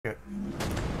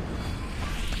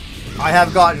I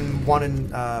have gotten one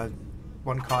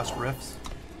cost rifts.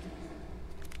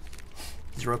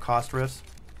 0 cost rifts.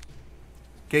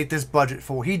 Gate this budget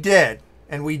full. He did.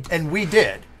 And we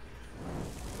did.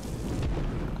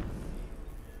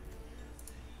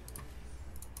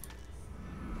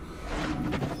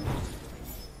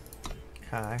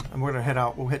 Okay. And we're gonna head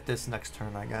out. We'll hit this next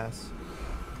turn, I guess.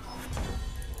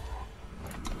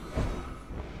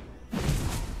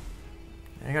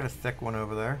 I got a thick one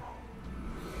over there.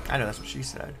 I know that's what she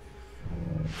said.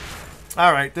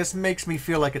 Alright, this makes me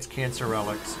feel like it's Cancer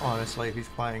Relics, honestly, if he's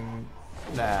playing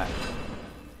that.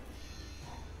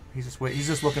 He's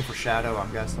just looking for Shadow, I'm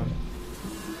guessing.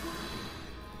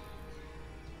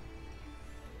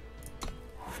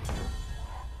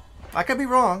 I could be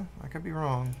wrong. I could be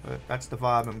wrong, but that's the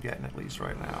vibe I'm getting at least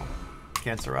right now.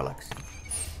 Cancer Relics.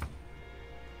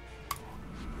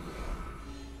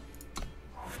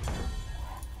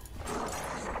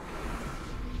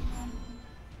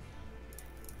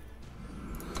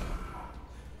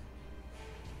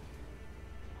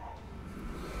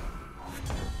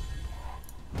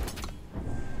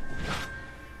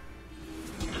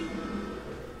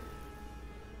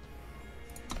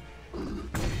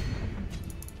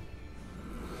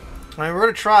 I mean, we're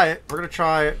gonna try it. We're gonna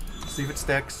try it. See if it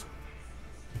sticks.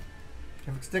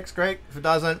 If it sticks, great. If it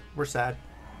doesn't, we're sad.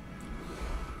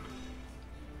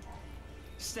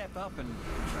 Step up and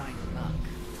try your luck.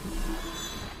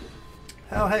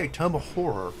 Oh, hey, Tome of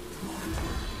Horror.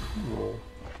 Cool.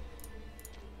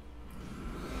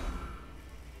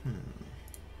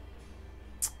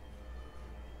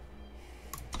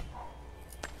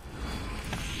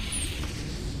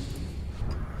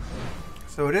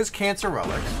 So it is Cancer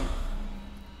Relics.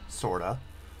 Sorta.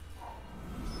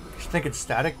 I think it's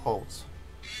Static Bolts.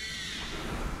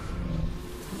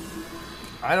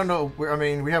 I don't know. I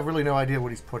mean, we have really no idea what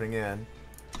he's putting in.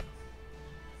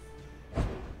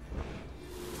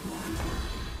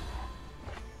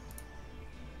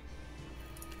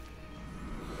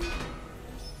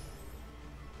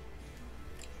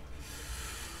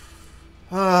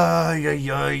 Ay,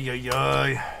 ay, ay, ay,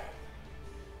 ay.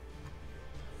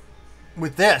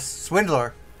 With this,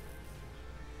 Swindler.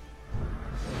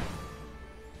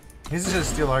 He's just gonna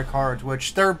steal our cards,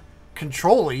 which they're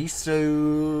control-y,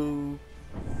 so...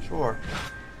 Sure.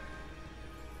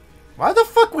 Why the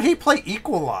fuck would he play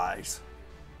Equalize?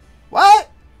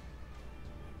 What?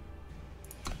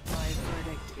 My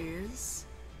verdict is...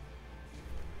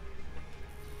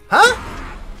 Huh?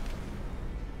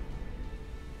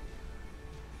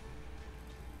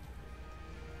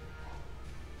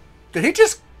 Did he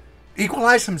just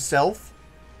Equalize himself?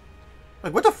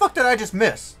 Like, what the fuck did I just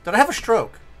miss? Did I have a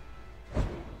stroke?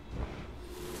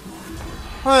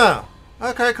 Huh.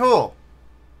 Okay, cool.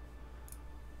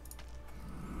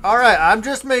 Alright, I'm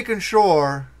just making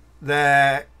sure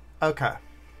that... Okay.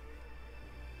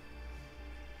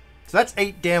 So that's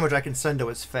 8 damage I can send to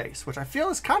his face, which I feel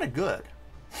is kind of good.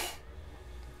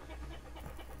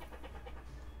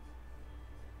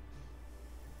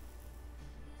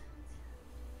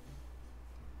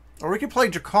 Or we could play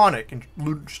Draconic and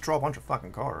just draw a bunch of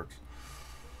fucking cards.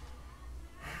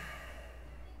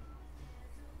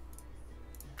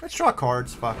 Let's draw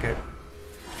cards, fuck it.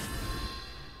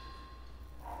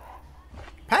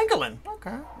 Pangolin!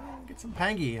 Okay, get some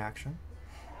Pangy action.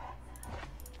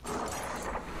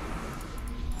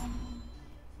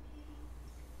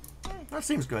 That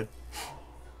seems good.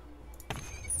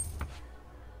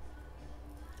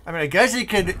 I mean, I guess he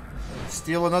could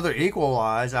steal another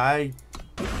Equalize. I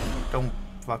don't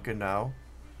fucking know.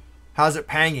 How's it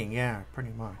panging? Yeah,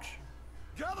 pretty much.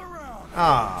 Gather round.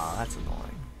 Ah, that's annoying.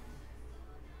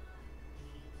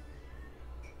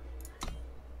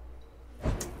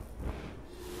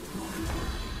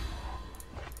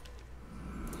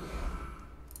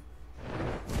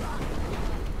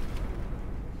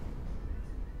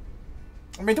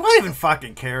 I mean, do I even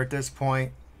fucking care at this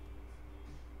point?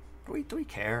 Do we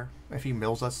care if he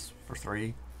mills us for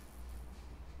 3?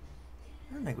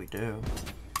 I don't think we do.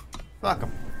 Fuck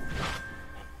him.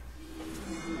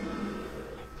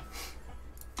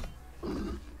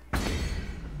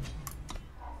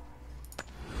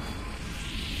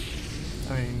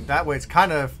 I mean, that way it's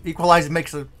kind of... Equalize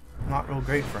makes it not real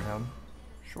great for him.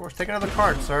 Sure, let's take another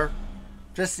card, sir.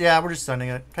 Just, yeah, we're just sending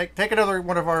it. Take another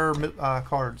one of our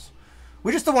cards.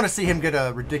 We just don't want to see him get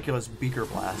a ridiculous Beaker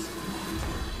blast.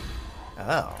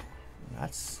 Oh,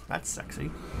 that's sexy.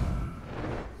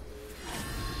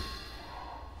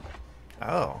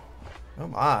 Oh. Oh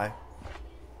my.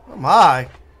 Oh my.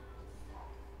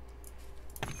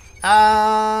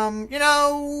 You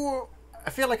know, I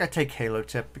feel like I take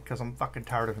Halotipped because I'm fucking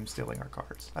tired of him stealing our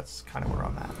cards. That's kind of where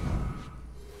I'm at.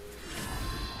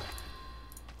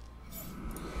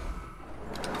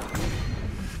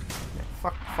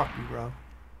 Fuck you, bro.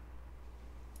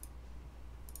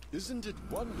 Isn't it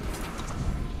wonderful?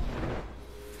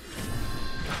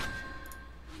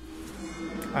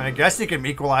 I guess he can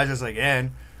equalize us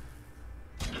again.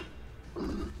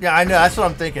 Yeah, I know. That's what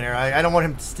I'm thinking here. I don't want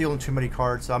him stealing too many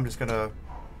cards, so I'm just gonna...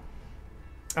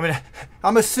 I mean,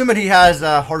 I'm assuming he has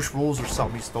harsh rules or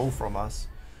something he stole from us.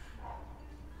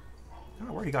 I don't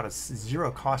know where he got a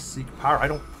 0-cost seek power. I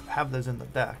don't have those in the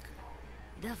deck.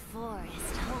 The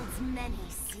forest holds many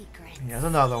secrets. Here's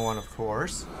another one, of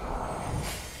course.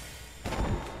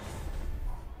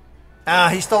 Ah,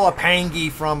 he stole a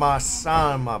Pangy from us,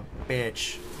 son of a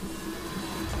bitch.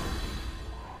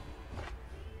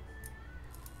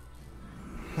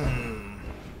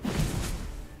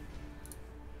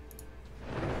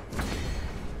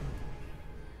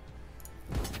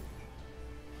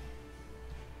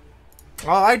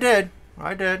 Oh, I did.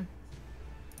 I did.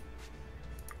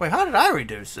 Wait, how did I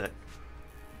reduce it?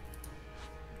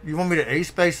 You want me to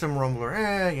A-space some Rumbler?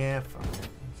 Yeah, fuck it.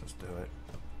 Let's just do it.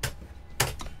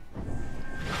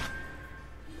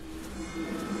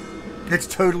 It's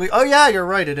totally... Oh, yeah, you're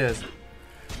right, it is.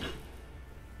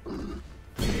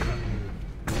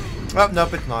 Oh,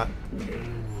 nope, it's not.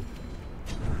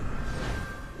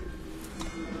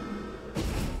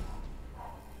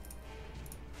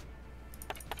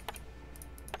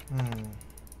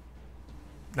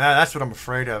 Nah, that's what I'm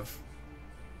afraid of.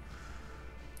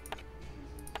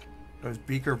 Those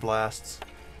Beaker blasts.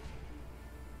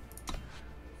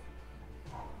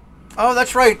 Oh,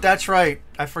 that's right. That's right.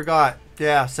 I forgot.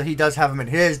 Yeah, so he does have them in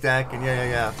his deck, and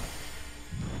yeah.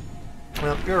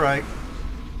 Well, you're right.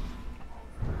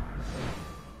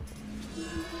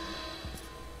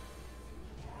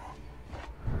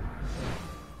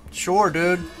 Sure,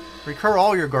 dude. Recur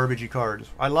all your garbagey cards.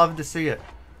 I love to see it.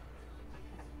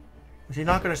 Is he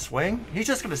not going to swing? He's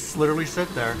just going to literally sit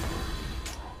there.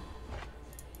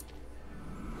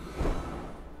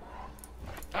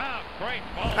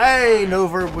 Hey,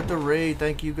 Nova with the raid.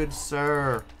 Thank you, good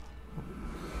sir.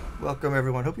 Welcome,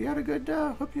 everyone. Hope you had a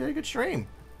good stream.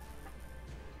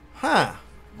 Huh.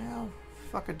 Now,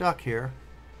 fuck a duck here.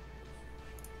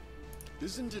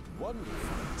 Isn't it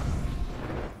wonderful?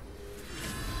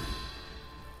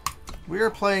 We are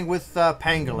playing with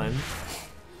Pangolin.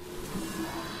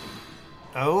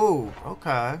 Oh,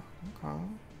 okay.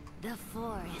 The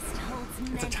forest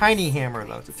holds It's a tiny hammer,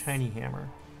 though. It's a tiny hammer.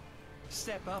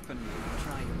 Step up and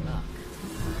try your luck.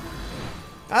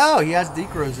 Oh, he has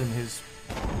Decros in his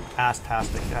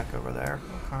ass-tastic deck over there.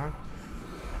 Okay.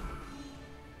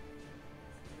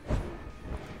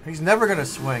 He's never gonna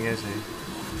swing, is he?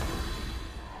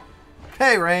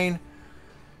 Hey, Rain.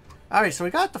 Alright, so we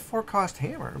got the 4-cost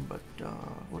hammer, but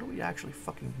what do we actually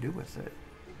fucking do with it?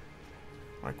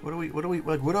 Like, what are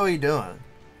we doing?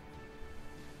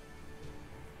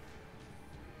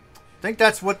 I think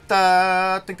that's what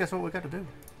we got to do.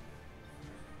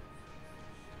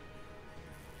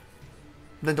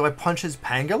 Then do I punch his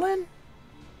Pangolin?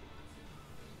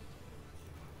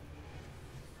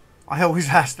 I always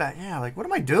ask that. Yeah, like, what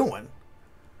am I doing?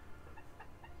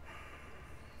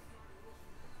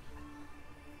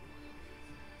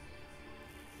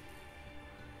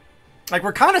 Like,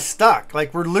 we're kind of stuck.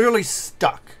 Like, we're literally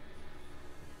stuck.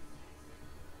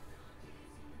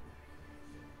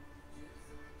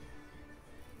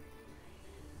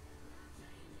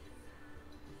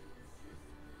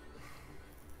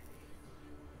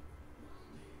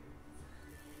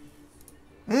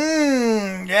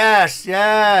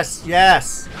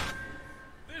 Yes.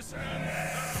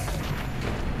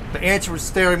 The answer was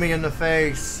staring me in the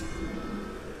face.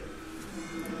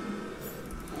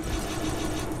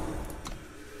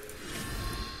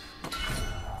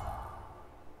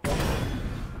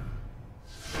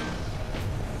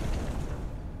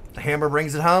 The hammer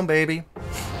brings it home, baby.